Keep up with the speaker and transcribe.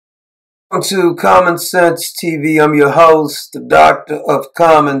Welcome to Common Sense TV. I'm your host, the Doctor of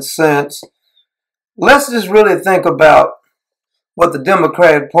Common Sense. Let's just really think about what the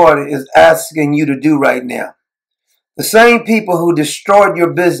Democratic Party is asking you to do right now. The same people who destroyed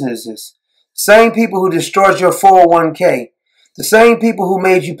your businesses, the same people who destroyed your 401k, the same people who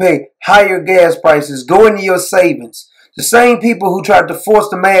made you pay higher gas prices, go into your savings, the same people who tried to force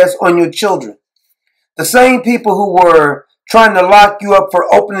the mask on your children, the same people who were trying to lock you up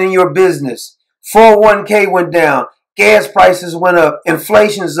for opening your business. 401k went down, gas prices went up,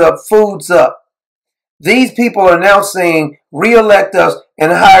 inflation's up, food's up. These people are now saying, re-elect us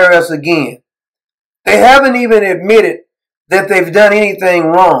and hire us again. They haven't even admitted that they've done anything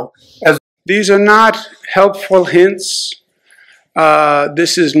wrong. These are not helpful hints.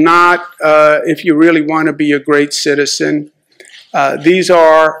 This is not if you really want to be a great citizen. These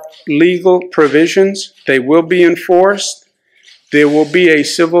are legal provisions. They will be enforced. There will be a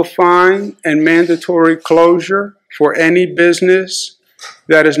civil fine and mandatory closure for any business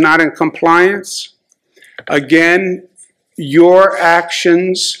that is not in compliance. Again, your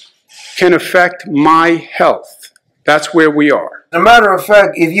actions can affect my health. That's where we are. As a matter of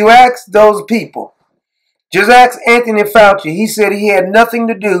fact, if you ask those people, just ask Anthony Fauci. He said he had nothing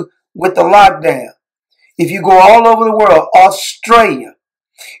to do with the lockdown. If you go all over the world, Australia,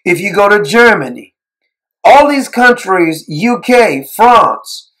 if you go to Germany, all these countries, UK,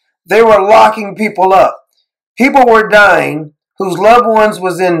 France, they were locking people up. People were dying whose loved ones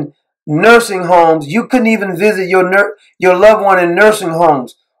was in nursing homes. You couldn't even visit your loved one in nursing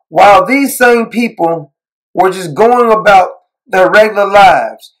homes. While these same people were just going about their regular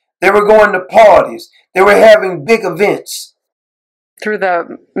lives. They were going to parties. They were having big events. Through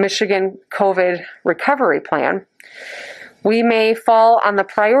the Michigan COVID recovery plan, we may fall on the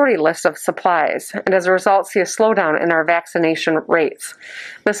priority list of supplies and as a result see a slowdown in our vaccination rates.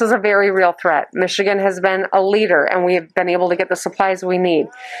 This is a very real threat. Michigan has been a leader and we have been able to get the supplies we need.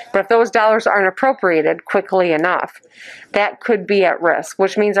 But if those dollars aren't appropriated quickly enough, that could be at risk,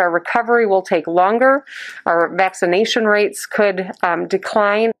 which means our recovery will take longer, our vaccination rates could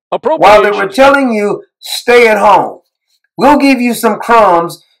decline. While they were telling you, stay at home, we'll give you some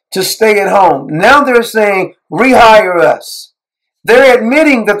crumbs to stay at home. Now they're saying, rehire us. They're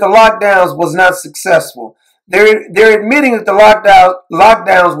admitting that the lockdowns was not successful. They're admitting that the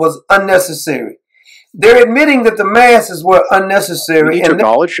lockdowns was unnecessary. They're admitting that the masks were unnecessary. We need to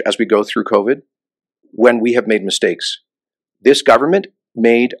acknowledge as we go through COVID when we have made mistakes. This government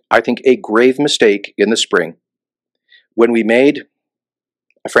made, I think, a grave mistake in the spring when we made,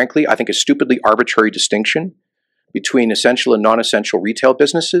 frankly, I think a stupidly arbitrary distinction between essential and non-essential retail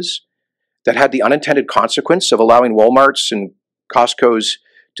businesses that had the unintended consequence of allowing Walmarts and Costco's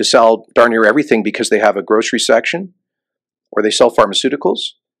to sell darn near everything because they have a grocery section or they sell pharmaceuticals,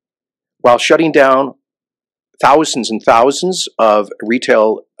 while shutting down thousands and thousands of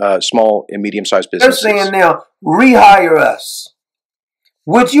retail, small and medium-sized businesses. They're saying now, rehire us.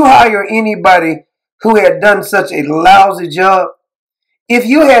 Would you hire anybody who had done such a lousy job? If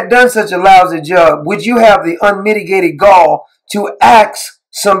you had done such a lousy job, would you have the unmitigated gall to ask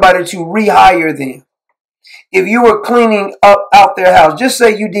somebody to rehire them? If you were cleaning up out their house, just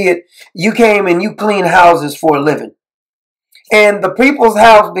say you came and you clean houses for a living. And the people's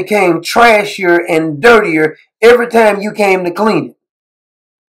house became trashier and dirtier every time you came to clean it.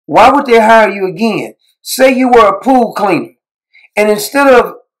 Why would they hire you again? Say you were a pool cleaner. And instead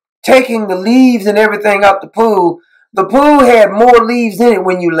of taking the leaves and everything out the pool had more leaves in it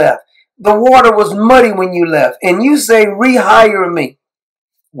when you left. The water was muddy when you left. And you say, rehire me.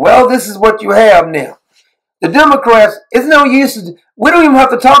 Well, this is what you have now. The Democrats, it's no use. We don't even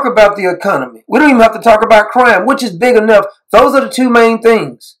have to talk about the economy. We don't even have to talk about crime, which is big enough. Those are the two main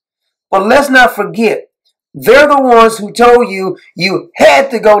things. But let's not forget, they're the ones who told you you had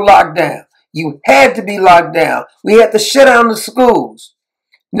to go locked down. You had to be locked down. We had to shut down the schools.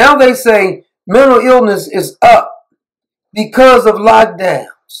 Now they say mental illness is up because of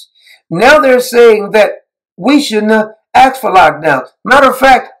lockdowns. Now they're saying that we shouldn't ask for lockdowns. Matter of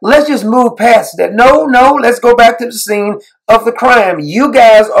fact, let's just move past that. No, let's go back to the scene of the crime. You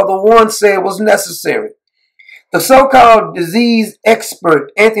guys are the ones saying it was necessary. The so-called disease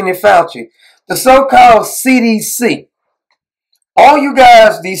expert, Anthony Fauci, the so-called CDC, all you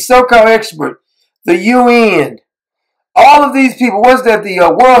guys, these so-called experts, the UN, all of these people, what's that, the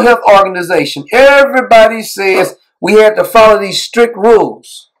World Health Organization, everybody says we had to follow these strict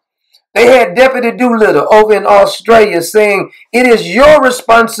rules. They had Deputy Doolittle over in Australia saying it is your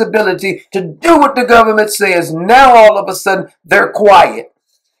responsibility to do what the government says. Now all of a sudden they're quiet.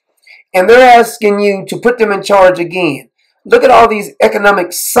 And they're asking you to put them in charge again. Look at all these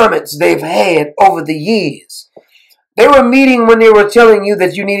economic summits they've had over the years. They were meeting when they were telling you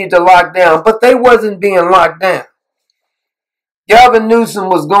that you needed to lock down, but they wasn't being locked down. Gavin Newsom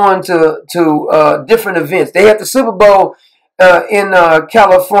was going to different events. They had the Super Bowl in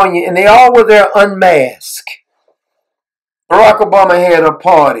California, and they all were there unmasked. Barack Obama had a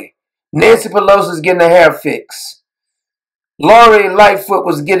party. Nancy Pelosi was getting her hair fixed. Lori Lightfoot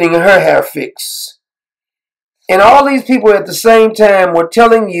was getting her hair fixed. And all these people at the same time were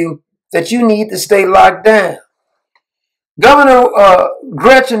telling you that you need to stay locked down. Governor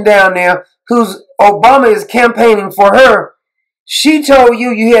Gretchen down there, who's Obama is campaigning for her, she told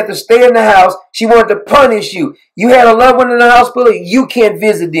you you had to stay in the house. She wanted to punish you. You had a loved one in the hospital. You can't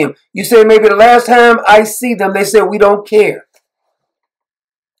visit them. You said, maybe the last time I see them, they said, we don't care.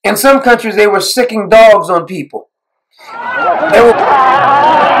 In some countries, they were sicking dogs on people. They were...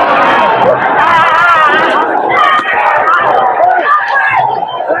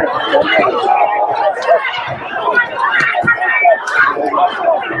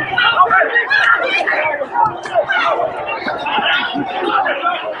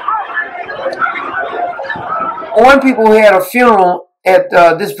 One people who had a funeral at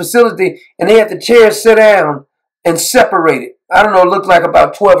this facility, and they had the chairs sit down and separated. I don't know, it looked like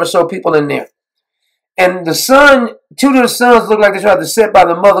about 12 or so people in there. And the son, two of the sons looked like they tried to sit by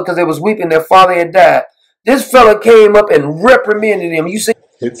the mother because they was weeping their father had died. This fella came up and reprimanded him. You see,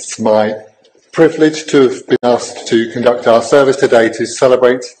 it's my privilege to have been asked to conduct our service today to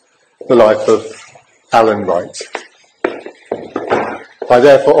celebrate the life of Alan Wright. I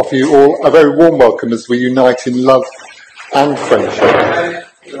therefore offer you all a very warm welcome as we unite in love and friendship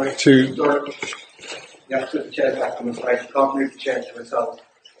to... You have to put the chair back, I'm afraid. You can't move the chair to itself.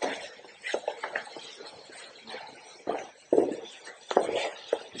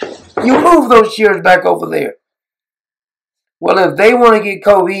 You move those chairs back over there. Well, if they want to get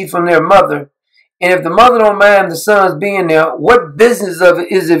COVID from their mother, and if the mother don't mind the sons being there, what business of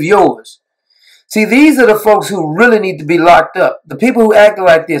it is of yours? See, these are the folks who really need to be locked up. The people who acted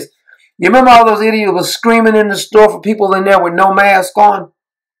like this. You remember all those idiots who were screaming in the store for people in there with no mask on?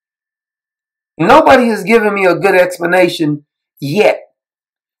 Nobody has given me a good explanation yet.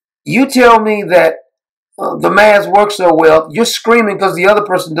 You tell me that the mask works so well, you're screaming because the other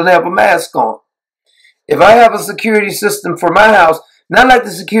person doesn't have a mask on. If I have a security system for my house, not like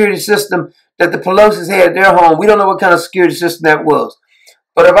the security system that the Pelosi's had at their home, we don't know what kind of security system that was.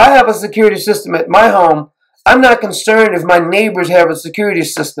 But if I have a security system at my home, I'm not concerned if my neighbors have a security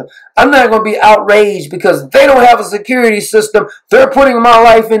system. I'm not going to be outraged because they don't have a security system. They're putting my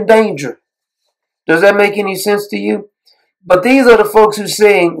life in danger. Does that make any sense to you? But these are the folks who are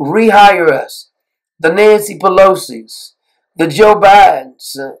saying, rehire us. The Nancy Pelosi's, the Joe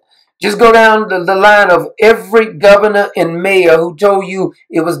Bidens. Just go down the line of every governor and mayor who told you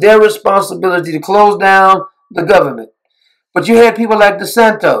it was their responsibility to close down the government. But you had people like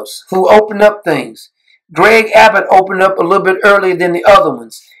DeSantis who opened up things. Greg Abbott opened up a little bit earlier than the other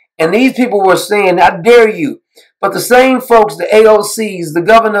ones. And these people were saying, I dare you. But the same folks, the AOCs, the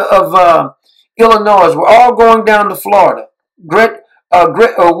governor of Illinois, were all going down to Florida. Gretchen,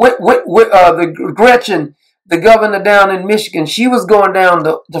 the governor down in Michigan, she was going down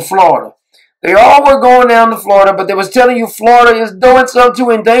to Florida. They all were going down to Florida, but they was telling you Florida is doing something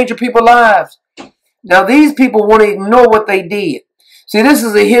to endanger people's lives. Now, these people want to ignore what they did. See, this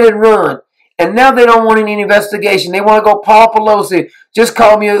is a hit and run. And now they don't want any investigation. They want to go, Paul Pelosi, just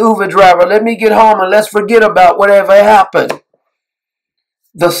call me an Uber driver. Let me get home and let's forget about whatever happened.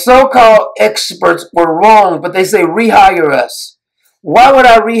 The so-called experts were wrong, but they say rehire us. Why would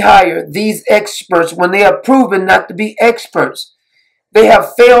I rehire these experts when they have proven not to be experts? They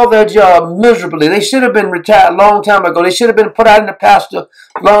have failed their job miserably. They should have been retired a long time ago. They should have been put out in the pasture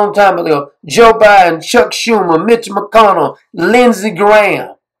a long time ago. Joe Biden, Chuck Schumer, Mitch McConnell, Lindsey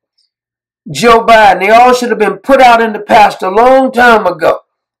Graham, Joe Biden. They all should have been put out in the pasture a long time ago.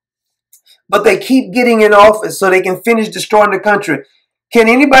 But they keep getting in office so they can finish destroying the country. Can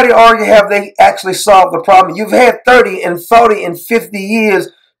anybody argue have they actually solved the problem? You've had 30 and 40 and 50 years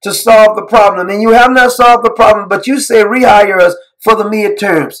to solve the problem. And you have not solved the problem, but you say rehire us for the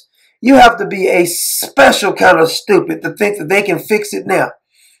midterms. You have to be a special kind of stupid to think that they can fix it now.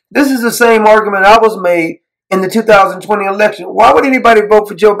 This is the same argument I was made in the 2020 election. Why would anybody vote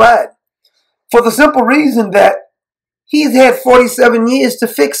for Joe Biden? For the simple reason that he's had 47 years to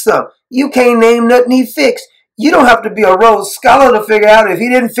fix something. You can't name nothing he fixed. You don't have to be a Rhodes Scholar to figure out if he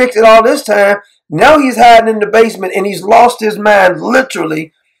didn't fix it all this time. Now he's hiding in the basement and he's lost his mind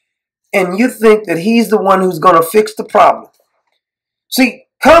literally. And you think that he's the one who's going to fix the problem. See,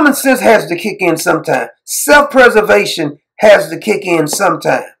 common sense has to kick in sometime. Self-preservation has to kick in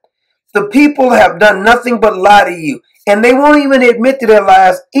sometime. The people have done nothing but lie to you. And they won't even admit to their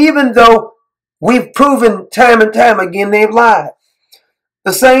lies, even though we've proven time and time again they've lied.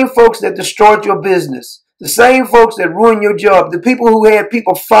 The same folks that destroyed your business, the same folks that ruined your job, the people who had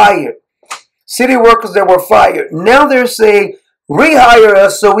people fired, city workers that were fired, now they're saying, rehire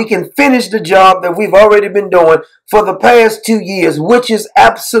us so we can finish the job that we've already been doing for the past 2 years, which is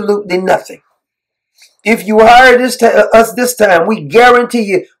absolutely nothing. If you hire us this time, we guarantee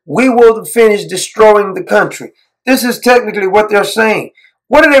you we will finish destroying the country. This is technically what they're saying.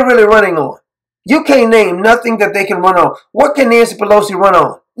 What are they really running on? You can't name nothing that they can run on. What can Nancy Pelosi run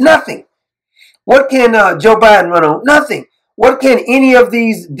on? Nothing. What can Joe Biden run on? Nothing. What can any of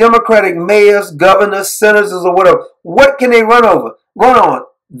these Democratic mayors, governors, senators, or whatever, what can they run on?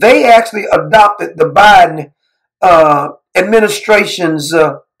 They actually adopted the Biden administration's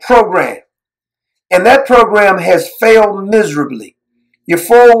program. And that program has failed miserably. Your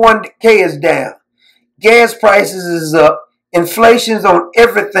 401k is down. Gas prices is up. Inflation's on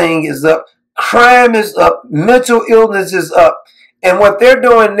everything is up. Crime is up. Mental illness is up. And what they're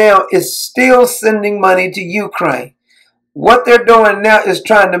doing now is still sending money to Ukraine. What they're doing now is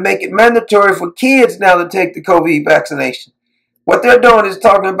trying to make it mandatory for kids now to take the COVID vaccination. What they're doing is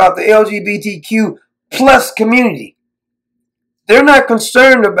talking about the LGBTQ plus community. They're not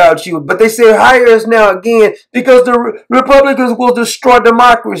concerned about you, but they say hire us now again because the Republicans will destroy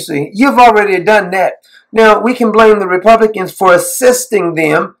democracy. You've already done that. Now, we can blame the Republicans for assisting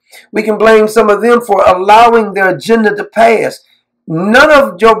them. We can blame some of them for allowing their agenda to pass. None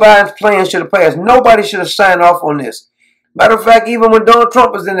of Joe Biden's plans should have passed. Nobody should have signed off on this. Matter of fact, even when Donald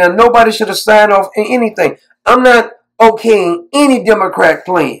Trump was in there, nobody should have signed off on anything. I'm not okaying any Democrat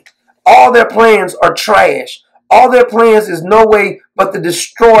plan. All their plans are trash. All their plans is no way but to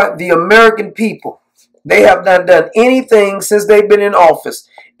destroy the American people. They have not done anything since they've been in office.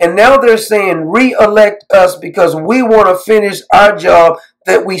 And now they're saying re-elect us because we want to finish our job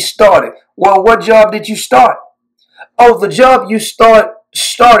that we started. Well, what job did you start? Oh, the job you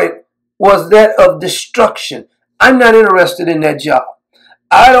started was that of destruction. I'm not interested in that job.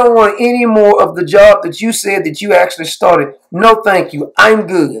 I don't want any more of the job that you said that you actually started. No, thank you. I'm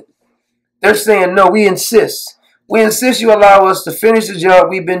good. They're saying, no, we insist. We insist you allow us to finish the job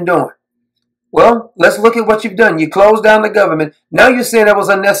we've been doing. Well, let's look at what you've done. You closed down the government. Now you're saying that was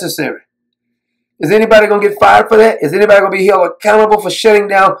unnecessary. Is anybody going to get fired for that? Is anybody going to be held accountable for shutting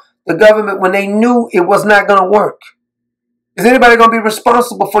down the government when they knew it was not going to work? Is anybody going to be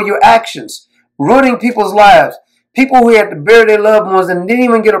responsible for your actions, ruining people's lives? People who had to bury their loved ones and didn't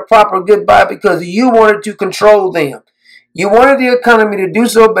even get a proper goodbye because you wanted to control them. You wanted the economy to do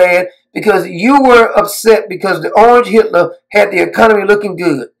so bad because you were upset because the orange Hitler had the economy looking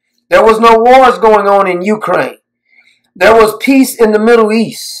good. There was no wars going on in Ukraine. There was peace in the Middle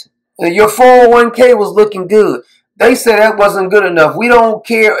East. Your 401k was looking good. They said that wasn't good enough. We don't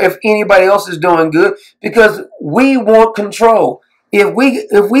care if anybody else is doing good because we want control. If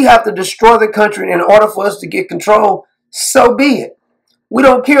we have to destroy the country in order for us to get control, so be it. We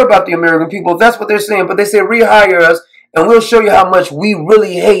don't care about the American people. That's what they're saying. But they say rehire us and we'll show you how much we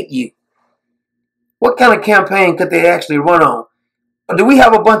really hate you. What kind of campaign could they actually run on? Or do we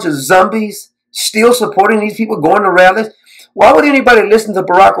have a bunch of zombies still supporting these people going to rallies? Why would anybody listen to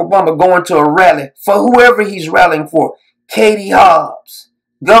Barack Obama going to a rally for whoever he's rallying for? Katie Hobbs,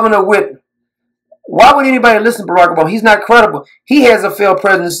 Governor Whitmer. Why would anybody listen to Barack Obama? He's not credible. He has a failed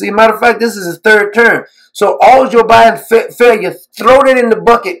presidency. Matter of fact, this is his third term. So all Joe Biden's failure, throw that in the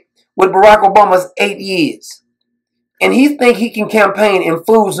bucket with Barack Obama's 8 years. And he think he can campaign and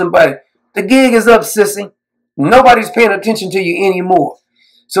fool somebody. The gig is up, sissy. Nobody's paying attention to you anymore.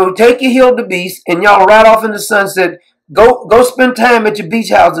 So take your hill to beast and y'all ride off in the sunset. Go spend time at your beach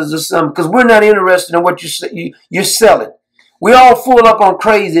houses or something because we're not interested in what you're selling. We all full up on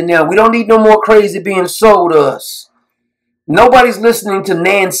crazy now. We don't need no more crazy being sold to us. Nobody's listening to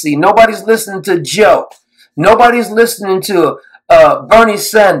Nancy. Nobody's listening to Joe. Nobody's listening to Bernie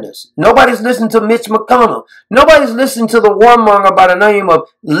Sanders. Nobody's listening to Mitch McConnell. Nobody's listening to the warmonger by the name of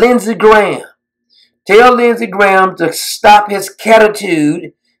Lindsey Graham. Tell Lindsey Graham to stop his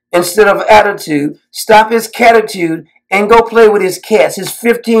catitude instead of attitude. Stop his catitude and go play with his cats, his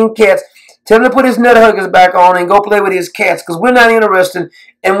 15 cats. Tell him to put his nut huggers back on and go play with his cats because we're not interested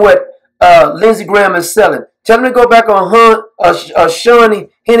in what Lindsey Graham is selling. Tell him to go back on Sean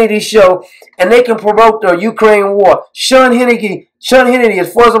Hannity's show and they can promote the Ukraine war. Sean Hannity,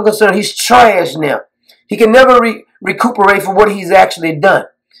 as far as I'm concerned, he's trash now. He can never recuperate for what he's actually done.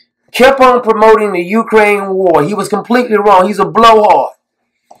 Kept on promoting the Ukraine war. He was completely wrong. He's a blowhard.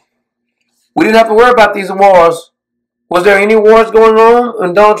 We didn't have to worry about these wars Was there any wars going on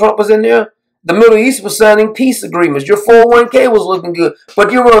when Donald Trump was in there? The Middle East was signing peace agreements. Your 401k was looking good, but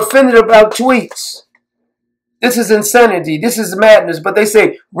you were offended about tweets. This is insanity. This is madness. But they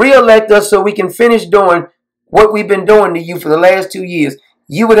say, re-elect us so we can finish doing what we've been doing to you for the last 2 years.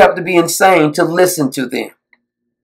 You would have to be insane to listen to them.